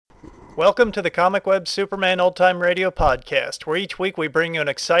Welcome to the Comic Web Superman Old Time Radio podcast, where each week we bring you an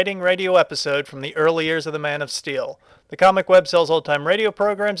exciting radio episode from the early years of the Man of Steel. The Comic Web sells old-time radio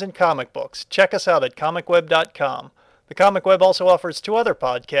programs and comic books. Check us out at comicweb.com. The Comic Web also offers two other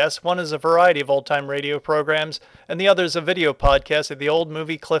podcasts. One is a variety of old-time radio programs, and the other is a video podcast of the old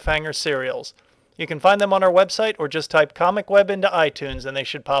movie cliffhanger serials. You can find them on our website or just type Comic Web into iTunes and they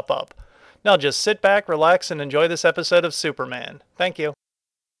should pop up. Now just sit back, relax, and enjoy this episode of Superman. Thank you.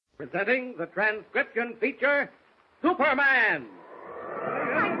 Presenting the transcription feature, Superman.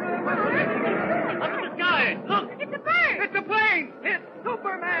 Up in the sky! Look! It's a bird! It's a plane! It's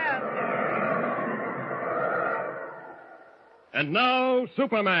Superman! And now,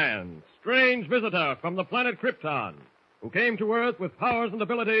 Superman, strange visitor from the planet Krypton, who came to Earth with powers and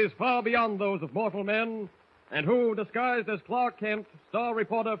abilities far beyond those of mortal men, and who, disguised as Clark Kent, star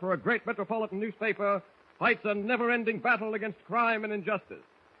reporter for a great metropolitan newspaper, fights a never-ending battle against crime and injustice.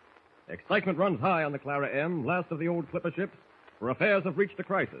 Excitement runs high on the Clara M., last of the old clipper ships, for affairs have reached a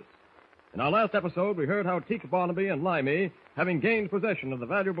crisis. In our last episode, we heard how Teak Barnaby and Limey, having gained possession of the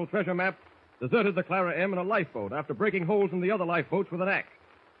valuable treasure map, deserted the Clara M. in a lifeboat after breaking holes in the other lifeboats with an axe.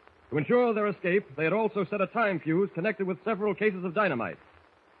 To ensure their escape, they had also set a time fuse connected with several cases of dynamite.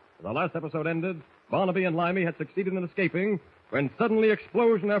 As our last episode ended, Barnaby and Limey had succeeded in escaping when suddenly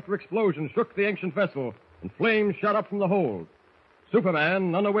explosion after explosion shook the ancient vessel and flames shot up from the hold.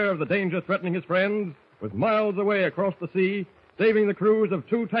 Superman, unaware of the danger threatening his friends, was miles away across the sea, saving the crews of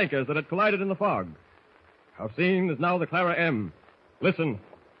two tankers that had collided in the fog. Our scene is now the Clara M. Listen.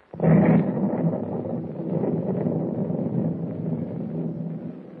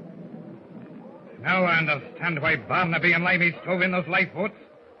 Now I understand why Barnaby and Limey stove in those lifeboats.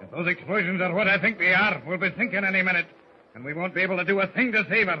 If those explosions are what I think they are, we'll be sinking any minute, and we won't be able to do a thing to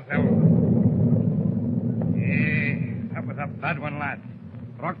save ourselves. That was a bad one, lads.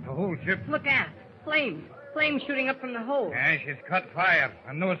 Rocked the whole ship. Look out. Flames. Flames shooting up from the hold. Yeah, she's caught fire,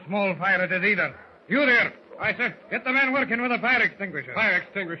 and no small fire it is either. You there. Aye, sir. Get the men working with the fire extinguishers. Fire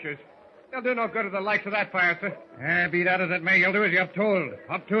extinguishers. They'll do no good to the likes of that fire, sir. Be that as it may, you'll do as you're told.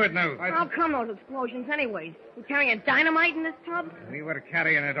 Up to it now. How come those explosions anyways? You carrying dynamite in this tub? We were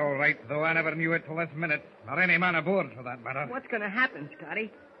carrying it all right, though I never knew it till this minute. Or any man aboard, for that matter. What's going to happen,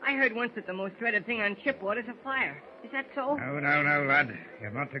 Scotty? I heard once that the most dreaded thing on shipboard is a fire. Is that so? No, lad.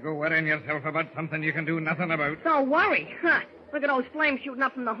 You're not to go worrying yourself about something you can do nothing about. Don't worry. Huh. Look at those flames shooting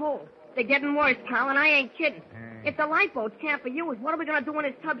up from the hold. They're getting worse, pal, and I ain't kidding. If the lifeboats can't be used, what are we going to do when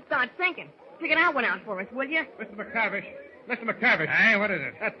this tub starts sinking? Figure that one out for us, will you? Mr. McTavish. Aye, what is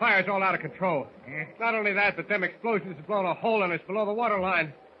it? That fire's all out of control. Yeah. Not only that, but them explosions have blown a hole in us below the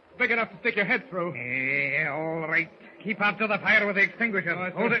waterline. Big enough to stick your head through. All right. Keep up to the fire with the extinguisher.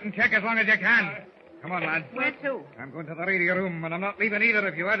 Hold it and check as long as you can. Come on, lads. Where to? I'm going to the radio room, and I'm not leaving either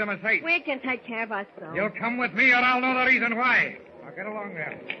of you out of my sight. We can take care of ourselves. You'll come with me, or I'll know the reason why. Now get along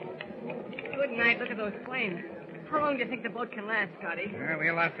there. Good night. Look at those flames. How long do you think the boat can last, Scotty?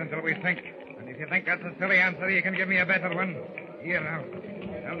 We'll last until we sink. And if you think that's a silly answer, you can give me a better one. Here now.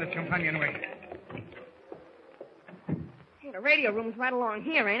 Down this companionway. Hey, the radio room's right along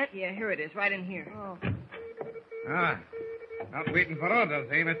here, ain't it? Yeah, here it is, right in here. Oh. Not waiting for orders,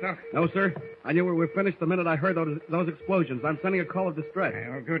 eh, mister? No, sir. I knew we were finished the minute I heard those explosions. I'm sending a call of distress.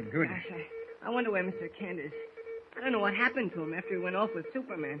 Good. Gosh, I wonder where Mr. Kent is. I don't know what happened to him after he went off with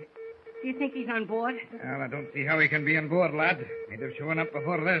Superman. Do you think he's on board? Well, I don't see how he can be on board, lad. He'd have shown up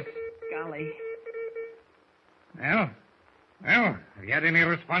before this. Golly. Well, have you had any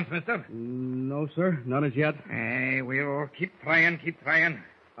response, mister? No, sir. None as yet. We'll keep trying.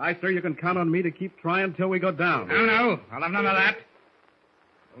 Aye, sir, you can count on me to keep trying till we go down. No. I'll have none of that.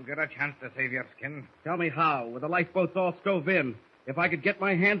 You'll get a chance to save your skin. Tell me how, with the lifeboats all stove in. If I could get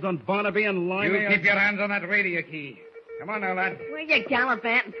my hands on Barnaby and Limey... You keep your hands on that radio key. Come on now, lad. Where you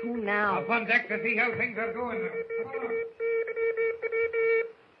gallivanting to now? Up on deck to see how things are going now. Come on.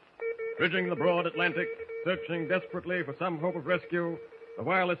 Bridging the broad Atlantic, searching desperately for some hope of rescue, the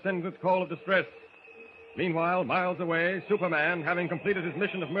wireless sends its call of distress. Meanwhile, miles away, Superman, having completed his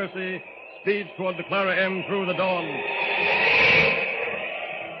mission of mercy, speeds toward the Clara M through the dawn.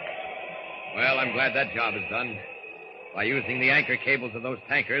 Well, I'm glad that job is done. By using the anchor cables of those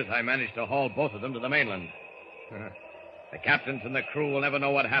tankers, I managed to haul both of them to the mainland. The captains and the crew will never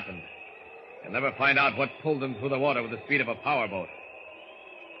know what happened. They'll never find out what pulled them through the water with the speed of a powerboat.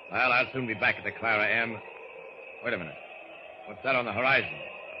 Well, I'll soon be back at the Clara M. Wait a minute. What's that on the horizon?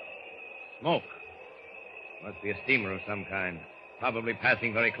 Smoke. Must be a steamer of some kind. Probably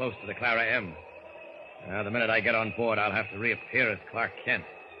passing very close to the Clara M. The minute I get on board, I'll have to reappear as Clark Kent.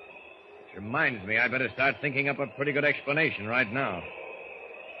 Which reminds me, I better start thinking up a pretty good explanation right now.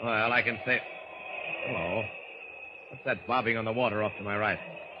 Well, I can say... Hello. What's that bobbing on the water off to my right?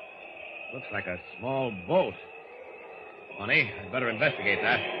 Looks like a small boat. Funny. I'd better investigate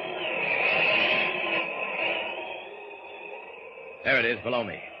that. There it is below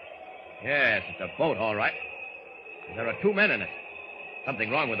me. Yes, it's a boat, all right. There are 2 men in it. Something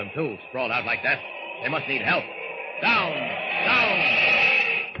wrong with them, too, sprawled out like that. They must need help. Down! Down!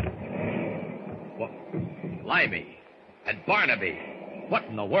 What? Limey and Barnaby. What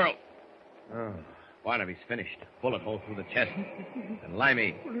in the world? Oh, Barnaby's finished. Bullet hole through the chest. And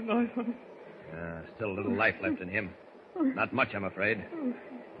Limey... still a little life left in him. Not much, I'm afraid.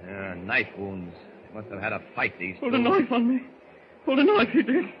 Knife wounds. They must have had a fight, these two. Pulled a knife on me. Pulled a knife, he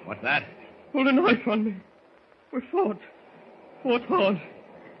did. What's that? Pulled a knife on me. We fought. Fought hard.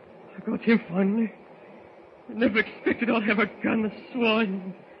 I got him finally. I never expected I'd have a gun, the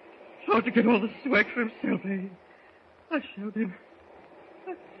swine. Tried to get all the swag for himself, eh? I showed him.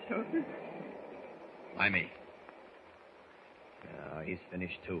 Limey. Oh, he's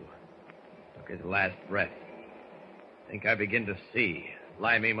finished, too. Took his last breath. Think I begin to see.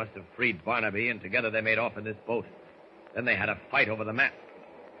 Limey must have freed Barnaby, and together they made off in this boat. Then they had a fight over the map.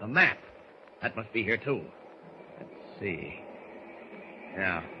 The map. That must be here, too. Let's see.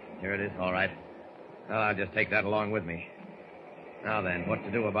 Yeah, here it is, all right. Well, I'll just take that along with me. Now then, what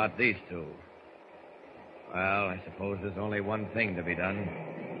to do about these two? Well, I suppose there's only one thing to be done.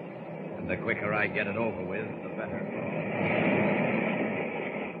 And the quicker I get it over with, the better.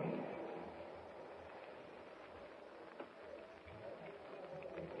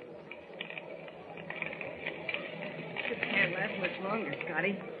 Can't last much longer,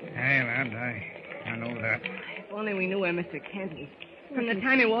 Scotty. Hey, lad, I know that. If only we knew where Mr. Kent is. From the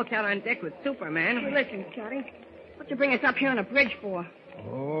time he walked out on deck with Superman. Well, listen, Scotty. What'd you bring us up here on a bridge for?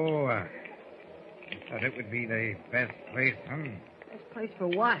 Oh, I thought it would be the best place, huh? This place for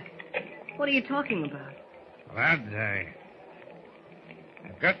what? What are you talking about? Lads,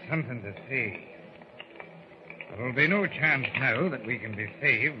 I've got something to say. There'll be no chance now that we can be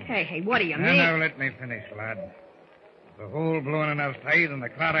saved. Hey, what do you mean? Now, let me finish, lad. The hole blowing in our side and the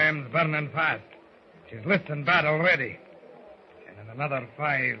Clara M's burning fast. She's lifting bad already. And in another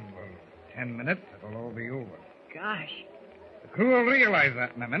 5 or 10 minutes, it'll all be over. Gosh. The crew will realize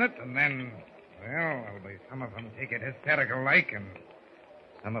that in a minute, and then, well, there'll be some of them take it hysterical-like, and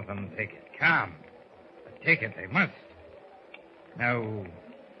some of them take it calm. But take it they must. Now,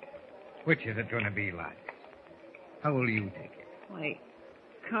 which is it going to be, lads? How will you take it? Why,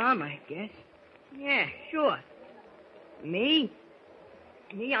 calm, I guess. Yeah, sure. Me?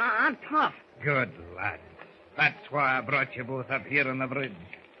 I'm tough. Good, lads. That's why I brought you both up here on the bridge.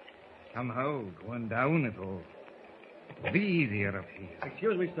 Somehow, going down, it'll be easier up here.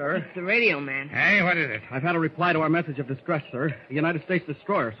 Excuse me, sir. It's the radio man. Hey, what is it? I've had a reply to our message of distress, sir. The United States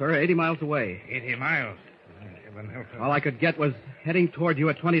destroyer, sir, 80 miles away. 80 miles. Heaven help us. All I could get was heading toward you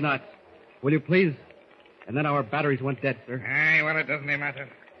at 20 knots. Will you please? And then our batteries went dead, sir. Hey, well, it doesn't matter.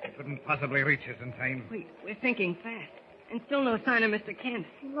 It couldn't possibly reach us in time. We're thinking fast. And still no sign of Mr. Kent.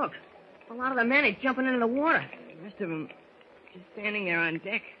 Look, a lot of the men are jumping into the water. The rest of them just standing there on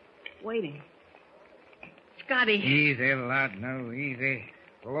deck, waiting. Scotty. Easy, lad, now, easy.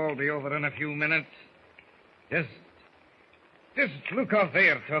 We'll all be over in a few minutes. Just look off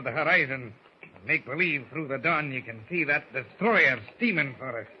there toward the horizon. Make believe through the dawn you can see that destroyer steaming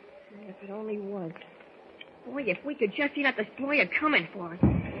for us. If it only was. Boy, if we could just see that destroyer coming for us.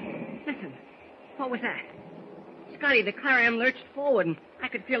 Listen, what was that? Scotty, the Clara M lurched forward, and I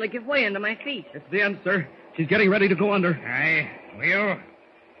could feel her give way under my feet. It's the end, sir. She's getting ready to go under. Aye, we'll.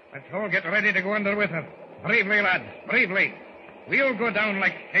 Let's all get ready to go under with her. Bravely, lads, bravely. We'll go down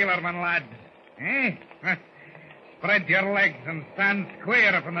like sailormen, lads. Eh? Spread your legs and stand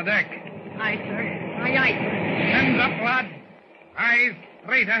square up on the deck. Aye, sir. Aye, aye. Hands up, lads. Eyes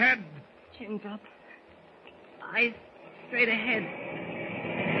straight ahead. Chins up. Eyes straight ahead.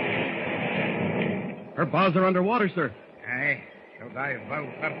 Her bows are underwater, sir. Aye, she'll dive bow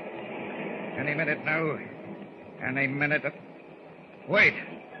first. Any minute now. Any minute. Wait.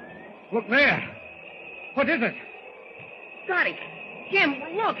 Look there. What is it? Scotty. Jim,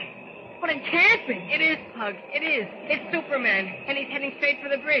 look. But it can't be. It is, Pug. It is. It's Superman, and he's heading straight for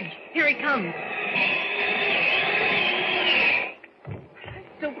the bridge. Here he comes.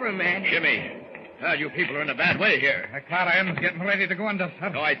 Superman. Jimmy. You people are in a bad way here. The Clara M's getting ready to go under,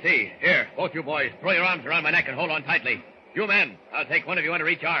 sir. Oh, I see. Here, both you boys, throw your arms around my neck and hold on tightly. You men, I'll take one of you under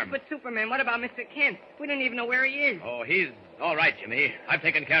each arm. But, Superman, what about Mr. Kent? We don't even know where he is. Oh, he's all right, Jimmy. I've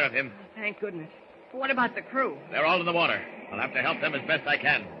taken care of him. Thank goodness. But what about the crew? They're all in the water. I'll have to help them as best I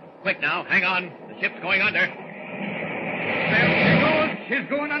can. Quick now, hang on. The ship's going under. There she goes. She's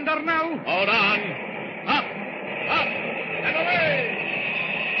going under now. Hold on. Up, up, and away!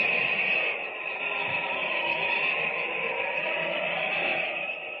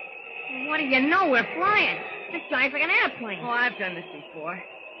 What do you know? We're flying. This guy's like an airplane. Oh, I've done this before.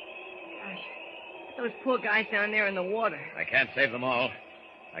 Gosh, those poor guys down there in the water. I can't save them all.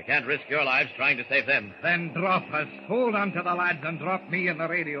 I can't risk your lives trying to save them. Then drop us. Hold on to the lads and drop me and the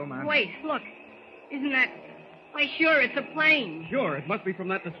radio man. Wait, look. Isn't that... Why, sure, it's a plane. Sure, it must be from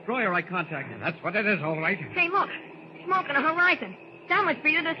that destroyer I contacted. That's what it is, all right. Say, look. Smoke on the horizon. That must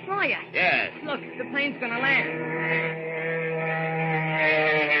be the destroyer. Yes. Look, the plane's gonna land.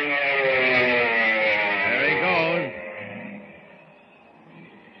 There he goes.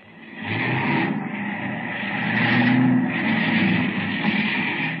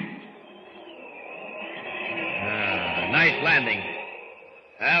 Nice landing.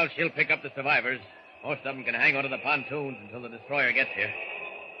 Well, she'll pick up the survivors. Most of them can hang onto the pontoons until the destroyer gets here.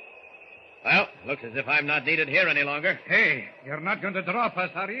 Well, looks as if I'm not needed here any longer. Hey, you're not going to drop us,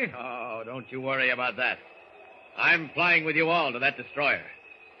 are you? Oh, don't you worry about that. I'm flying with you all to that destroyer.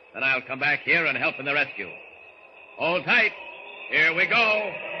 Then I'll come back here and help in the rescue. Hold tight. Here we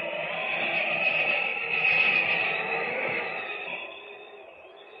go.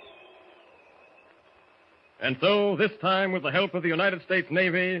 And so, this time, with the help of the United States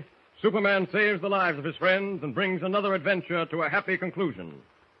Navy, Superman saves the lives of his friends and brings another adventure to a happy conclusion.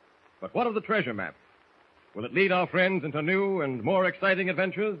 But what of the treasure map? Will it lead our friends into new and more exciting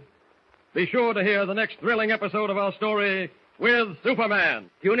adventures? Be sure to hear the next thrilling episode of our story with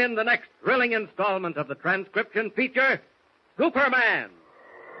Superman. Tune in the next thrilling installment of the transcription feature, Superman.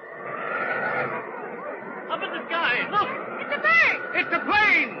 Up in the sky. Look! It's a bird! It's a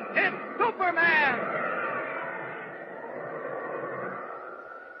plane! It's Superman!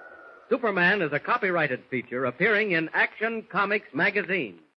 Superman is a copyrighted feature appearing in Action Comics magazine.